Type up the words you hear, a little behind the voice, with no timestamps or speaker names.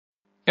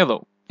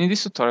Hello, in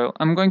this tutorial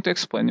I'm going to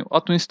explain you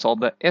how to install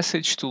the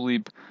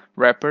sh2lib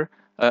wrapper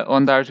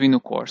on the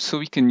Arduino core so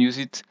we can use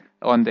it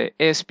on the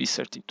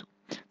ESP32.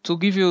 To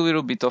give you a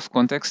little bit of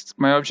context,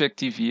 my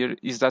objective here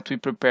is that we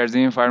prepare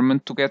the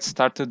environment to get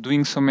started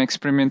doing some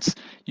experiments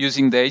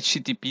using the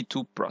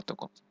HTTP2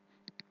 protocol.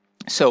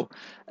 So,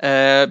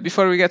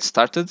 before we get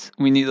started,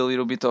 we need a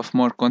little bit of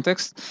more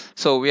context.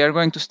 So we are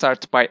going to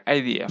start by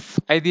IDF.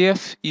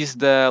 IDF is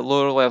the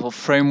lower level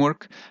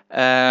framework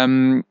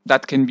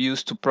that can be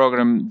used to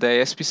program the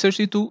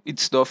ESP32.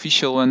 It's the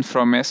official one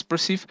from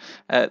ESP32,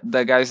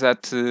 the guys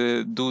that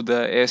do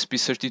the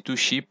ESP32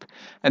 chip.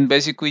 And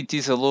basically it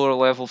is a lower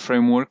level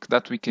framework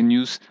that we can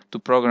use to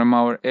program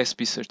our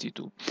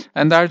ESP32.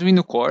 And the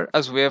Arduino core,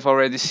 as we have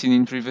already seen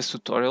in previous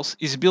tutorials,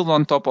 is built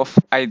on top of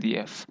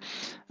IDF.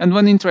 And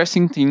one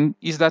interesting thing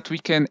is that we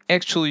can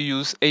actually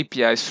use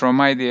APIs from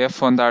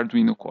IDF on the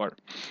Arduino core.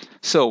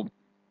 So,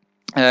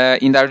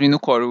 in the Arduino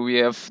core, we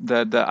have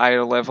the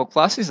higher level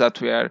classes that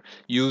we are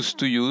used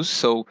to use.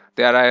 So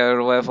they are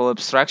higher level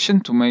abstraction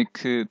to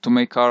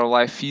make our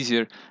life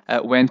easier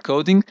when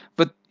coding.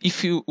 But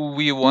if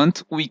we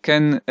want, we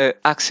can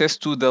access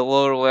to the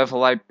lower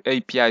level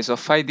APIs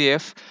of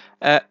IDF,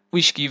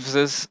 which gives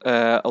us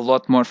a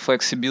lot more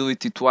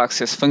flexibility to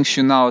access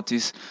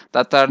functionalities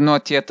that are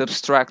not yet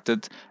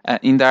abstracted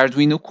in the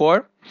Arduino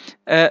core.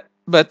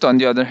 But on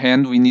the other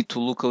hand, we need to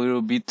look a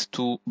little bit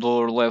to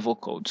lower level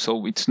code.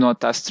 So it's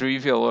not as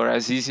trivial or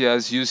as easy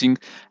as using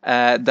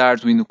the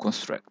Arduino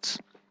constructs.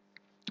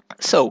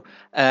 So,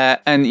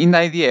 and in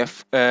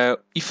IDF,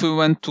 if we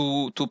want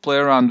to play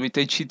around with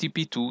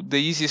HTTP2, the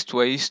easiest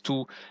way is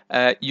to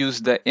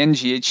use the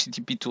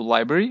ng-HTTP2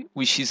 library,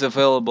 which is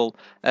available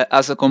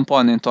as a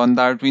component on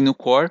the Arduino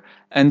core,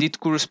 and it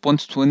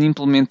corresponds to an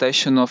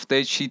implementation of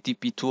the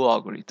HTTP2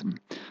 algorithm.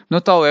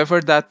 Note, however,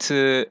 that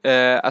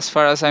as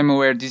far as I'm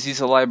aware, this is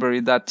a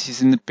library that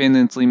is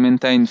independently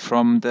maintained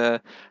from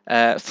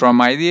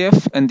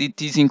IDF, and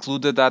it is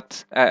included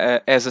as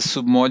a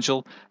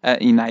submodule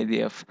in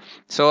IDF.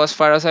 So as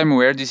far as I'm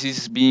aware, this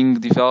is being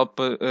developed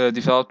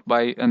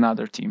by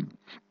another team.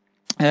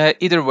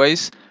 Either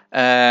ways,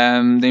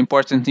 the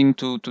important thing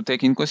to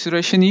take in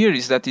consideration here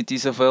is that it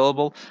is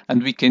available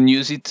and we can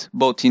use it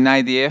both in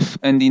IDF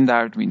and in the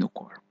Arduino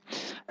core.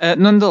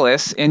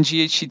 Nonetheless,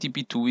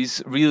 ng-HTTP2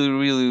 is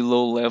really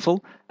low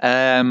level.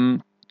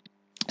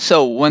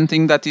 So one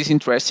thing that is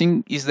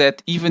interesting is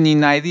that even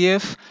in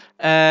IDF,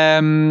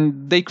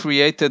 they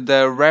created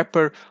the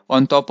wrapper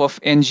on top of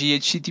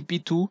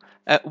ng-HTTP2,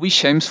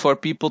 which aims for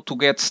people to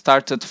get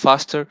started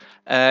faster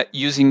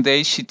using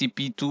the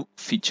HTTP2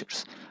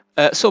 features.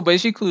 So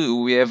basically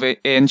we have a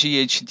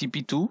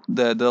ng-HTTP2,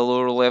 the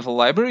lower level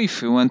library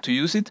if you want to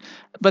use it,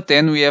 but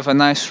then we have a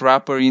nice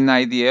wrapper in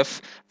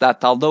IDF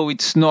that, although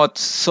it's not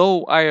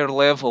so higher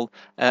level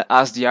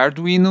as the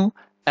Arduino,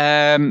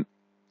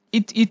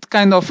 it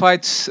kind of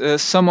hides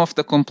some of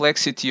the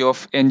complexity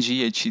of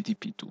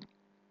ng-HTTP2.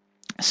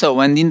 So,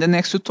 and in the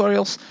next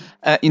tutorials,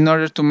 in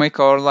order to make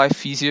our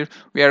life easier,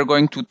 we are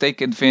going to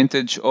take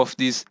advantage of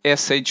this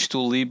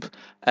sh2lib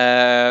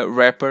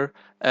wrapper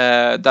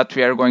that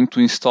we are going to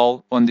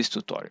install on this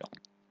tutorial.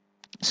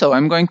 So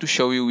I'm going to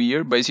show you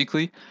here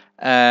basically.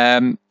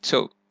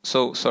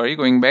 Sorry,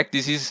 going back,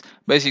 this is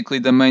basically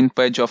the main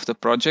page of the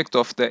project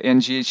of the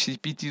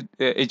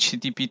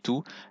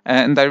ng-HTTP2,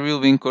 and I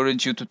really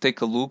encourage you to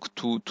take a look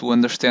to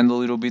understand a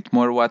little bit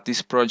more what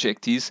this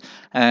project is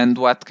and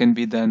what can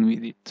be done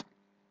with it.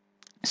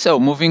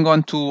 So moving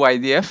on to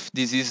IDF,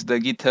 this is the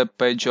GitHub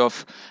page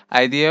of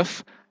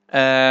IDF.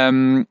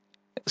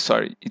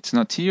 Sorry, it's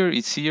not here,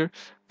 it's here.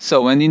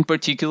 So, and in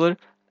particular,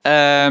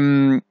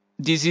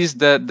 this is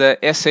the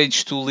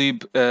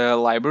sh2lib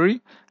library.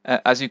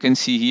 As you can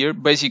see here,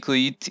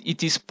 basically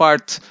it is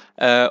part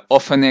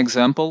of an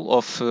example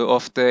of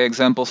the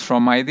examples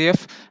from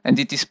IDF, and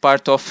it is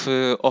part of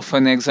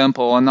an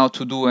example on how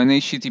to do an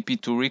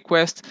HTTP2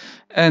 request.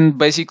 And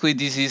basically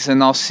this is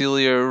an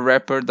auxiliary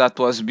wrapper that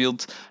was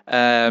built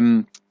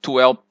to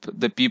help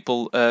the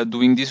people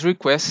doing these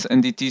requests,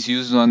 and it is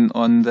used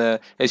on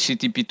the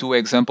HTTP2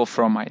 example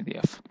from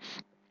IDF.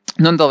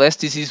 Nonetheless,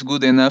 this is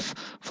good enough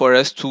for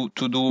us to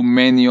do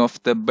many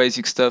of the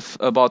basic stuff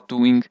about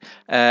doing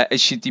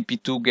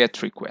HTTP2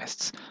 GET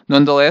requests.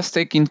 Nonetheless,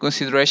 take in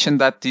consideration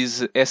that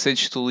this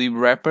sh2lib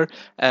wrapper,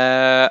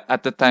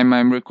 at the time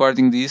I'm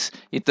recording this,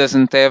 it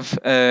doesn't have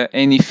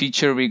any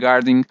feature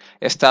regarding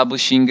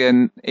establishing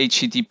an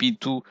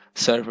HTTP2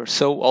 server.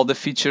 So all the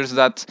features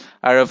that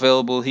are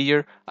available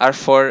here are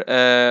for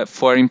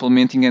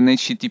implementing an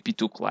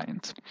HTTP2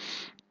 client.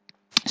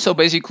 So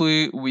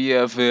basically we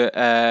have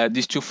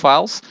these two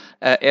files,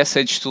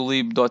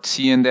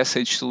 sh2lib.c and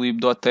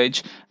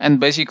sh2lib.h, and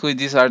basically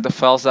these are the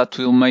files that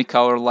will make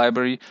our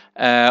library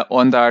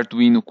on the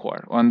Arduino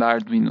core, on the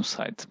Arduino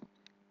side.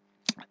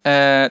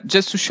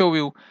 Just to show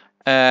you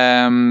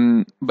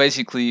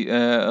basically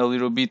a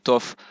little bit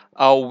of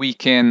how we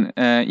can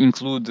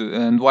include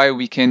and why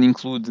we can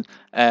include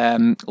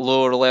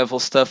lower level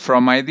stuff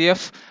from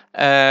IDF.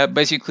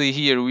 Basically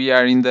here we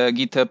are in the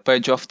GitHub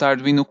page of the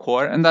Arduino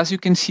core, and as you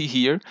can see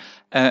here,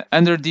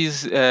 under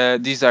this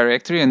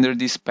directory, under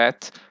this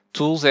path,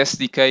 tools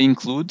SDK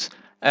include,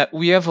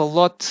 we have a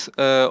lot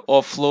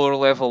of lower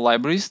level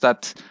libraries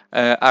that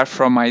are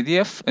from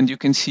IDF, and you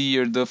can see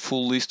here the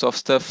full list of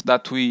stuff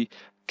that we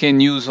can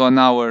use on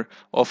our,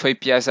 of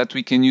APIs that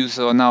we can use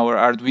on our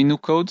Arduino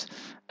code.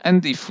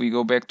 And if we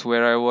go back to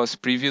where I was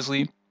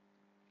previously,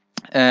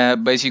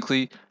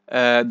 basically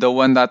the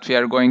one that we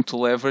are going to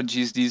leverage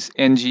is this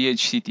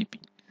NGHTTP.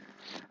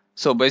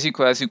 So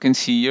basically, as you can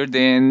see here, the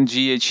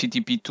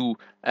NGHTTP2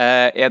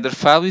 header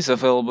file is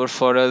available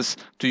for us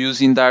to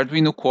use in the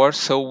Arduino core,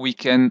 so we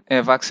can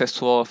have access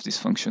to all of these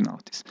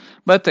functionalities.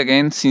 But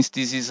again, since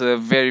this is a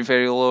very,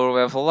 very low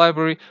level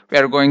library, we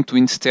are going to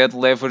instead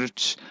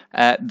leverage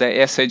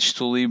the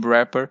sh2lib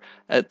wrapper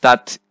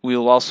that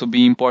will also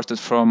be imported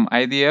from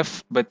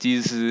IDF, but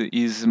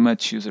is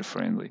much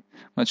user-friendly,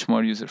 much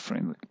more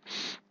user-friendly.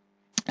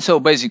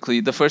 So basically,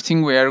 the first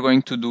thing we are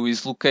going to do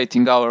is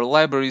locating our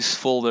libraries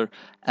folder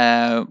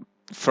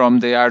from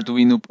the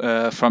Arduino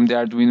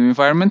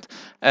environment.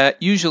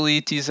 Usually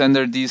it is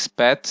under this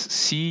path,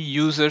 C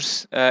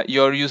users,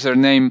 your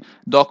username,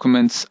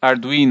 documents,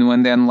 Arduino,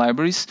 and then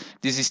libraries.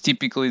 This is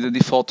typically the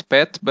default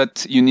path,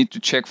 but you need to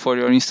check for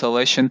your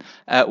installation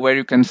where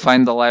you can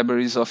find the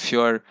libraries of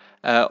your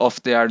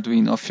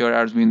Arduino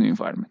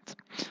environment.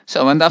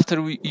 So, and after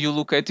you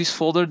locate this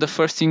folder, the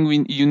first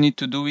thing you need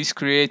to do is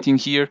creating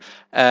here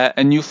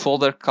a new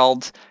folder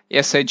called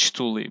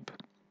sh2lib.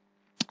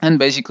 And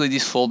basically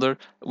this folder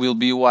will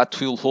be what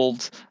will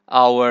hold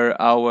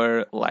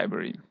our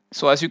library.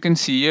 So as you can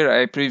see here,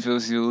 I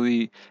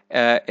previously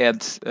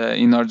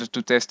in order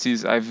to test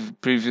this, I've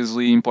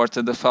previously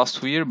imported the files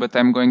to here, but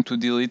I'm going to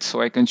delete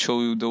so I can show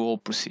you the whole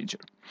procedure.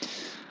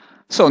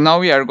 So now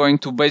we are going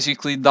to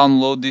basically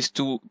download these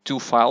two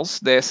files,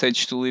 the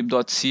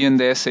sh2lib.c and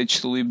the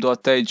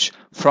sh2lib.h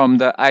from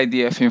the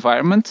IDF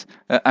environment.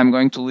 I'm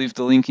going to leave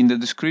the link in the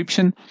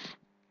description.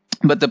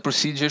 But the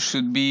procedure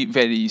should be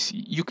very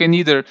easy. You can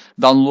either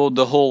download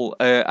the whole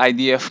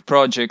IDF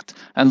project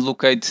and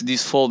locate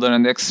this folder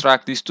and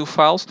extract these two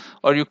files,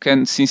 or you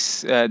can,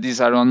 since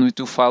these are only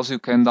two files, you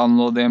can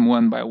download them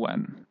one by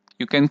one.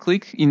 You can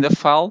click in the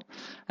file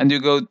and you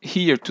go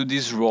here to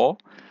this raw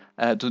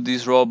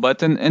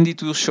button, and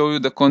it will show you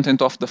the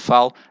content of the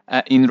file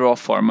in raw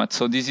format.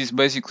 So this is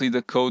basically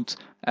the code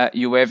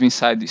you have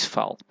inside this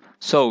file.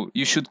 So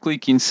you should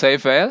click in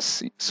Save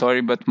As. Sorry,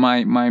 but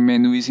my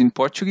menu is in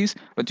Portuguese,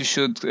 but you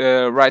should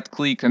right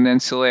click and then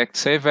select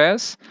Save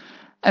As,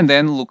 and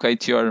then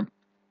locate your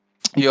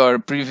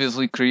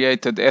previously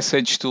created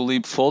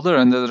sh2lib folder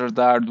under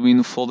the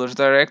Arduino folders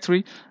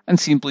directory and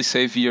simply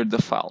save here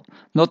the file.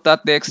 Note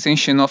that the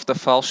extension of the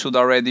file should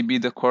already be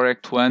the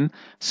correct one,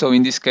 so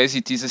in this case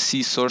it is a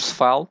C source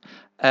file,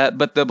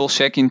 but double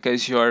check in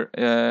case your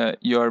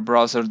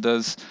browser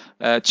does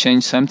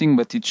change something,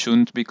 but it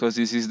shouldn't because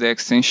this is the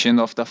extension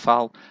of the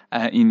file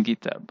in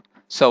GitHub.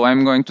 So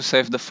I'm going to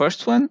save the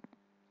first one,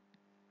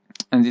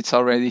 and it's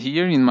already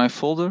here in my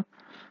folder,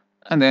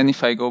 and then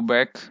if I go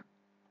back,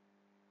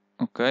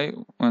 okay,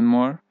 one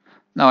more.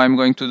 Now I'm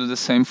going to do the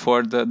same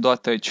for the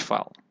 .h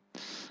file.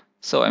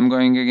 So I'm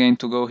going again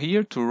to go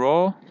here to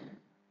raw.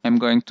 I'm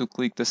going to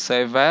click the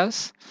Save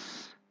As.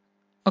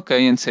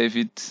 Okay, and save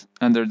it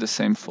under the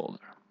same folder.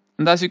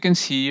 And as you can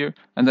see here,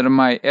 under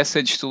my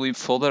sh2lib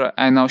folder,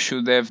 I now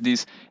should have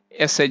this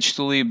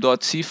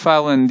sh2lib.c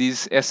file and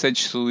this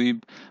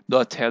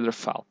sh2lib.header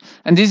file.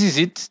 And this is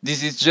it.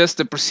 This is just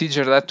the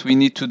procedure that we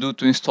need to do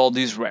to install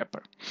this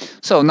wrapper.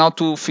 So now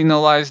to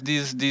finalize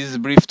this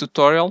brief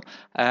tutorial,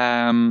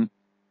 I'm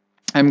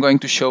going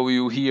to show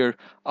you here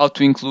how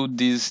to include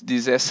this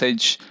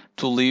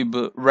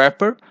sh2lib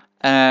wrapper.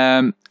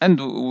 And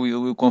we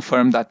will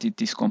confirm that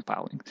it is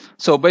compiling.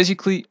 So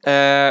basically,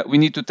 we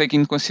need to take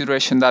in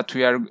consideration that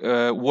we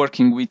are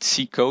working with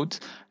C code,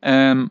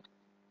 and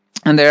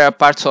there are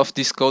parts of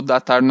this code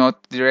that are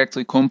not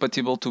directly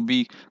compatible to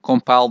be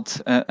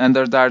compiled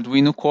under the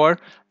Arduino core.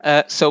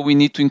 So we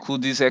need to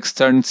include this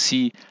extern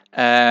C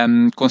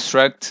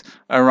construct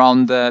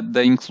around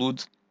the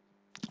include,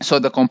 so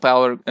the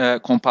compiler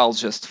compiles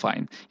just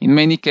fine. In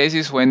many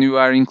cases, when you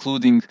are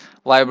including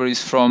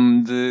libraries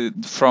from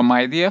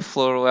IDF,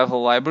 lower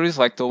level libraries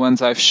like the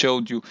ones I've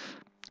showed you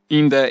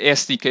in the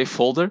SDK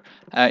folder,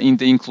 in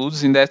the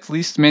includes in that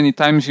list, many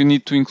times you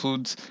need to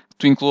enclose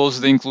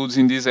the includes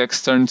in this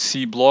extern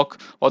C block,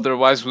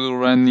 otherwise we'll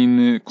run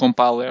in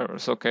compile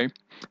errors. Okay,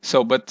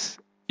 so but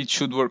it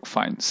should work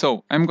fine.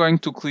 So I'm going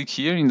to click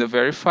here in the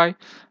verify,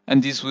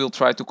 and this will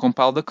try to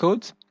compile the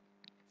code.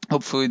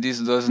 Hopefully this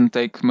doesn't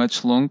take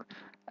much long.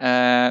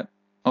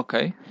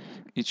 Okay,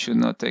 it should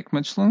not take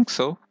much long.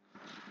 So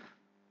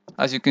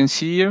as you can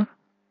see here,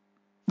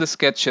 the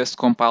sketch just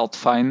compiled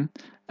fine,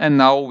 and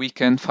now we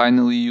can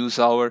finally use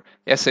our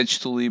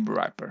sh2lib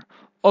wrapper.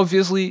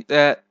 Obviously,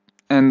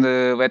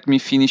 let me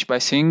finish by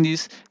saying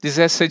this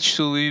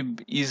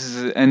sh2lib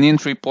is an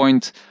entry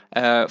point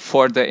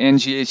for the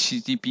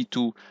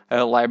ng-http2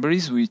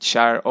 libraries, which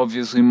are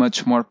obviously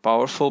much more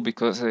powerful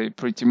because they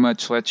pretty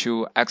much let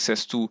you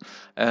access to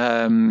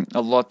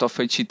a lot of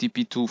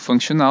http2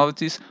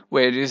 functionalities,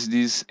 whereas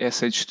this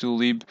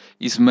sh2lib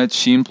is much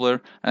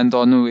simpler and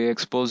only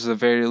exposes a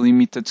very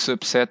limited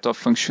subset of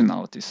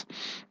functionalities.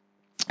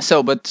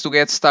 So, but to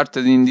get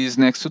started in these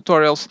next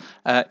tutorials,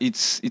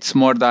 it's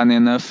more than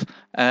enough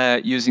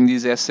using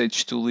this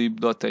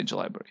sh2lib.h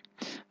library.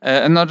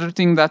 Another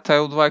thing that I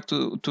would like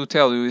to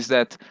tell you is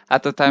that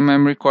at the time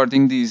I'm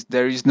recording this,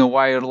 there is no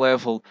higher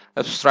level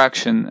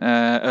abstraction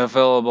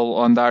available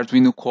on the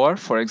Arduino core.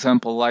 For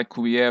example, like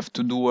we have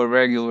to do a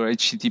regular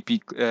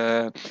HTTP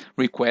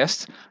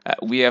request,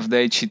 we have the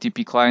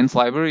HTTP client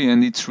library,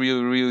 and it's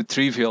really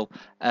trivial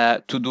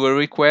to do a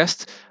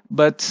request,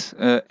 but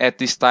at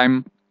this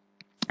time,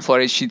 for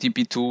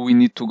HTTP2 we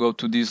need to go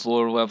to these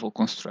lower level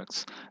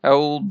constructs. I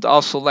would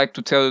also like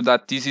to tell you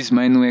that this is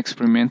mainly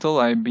experimental.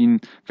 I've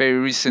been very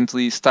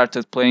recently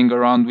started playing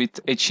around with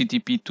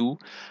HTTP2.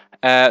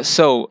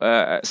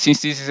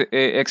 Since this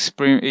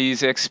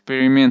is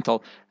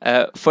experimental,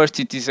 first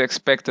it is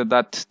expected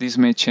that this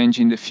may change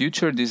in the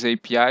future, these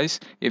APIs,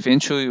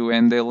 eventually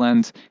when they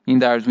land in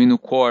the Arduino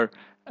core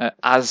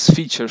as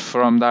features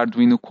from the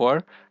Arduino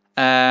core.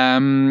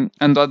 And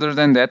other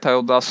than that, I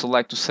would also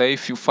like to say,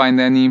 if you find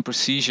any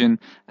imprecision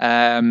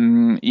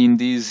in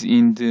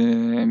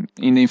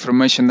the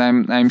information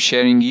I'm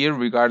sharing here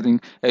regarding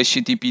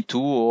HTTP2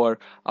 or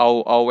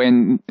how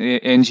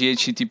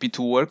ng-HTTP2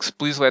 works,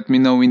 please let me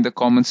know in the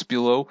comments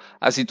below,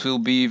 as it will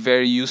be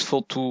very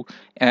useful to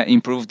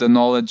improve the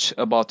knowledge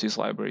about this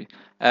library.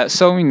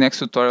 So in next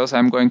tutorials,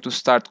 I'm going to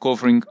start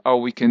covering how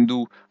we can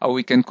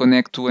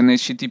connect to an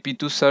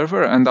HTTP2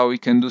 server and how we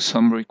can do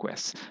some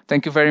requests.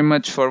 Thank you very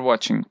much for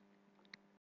watching.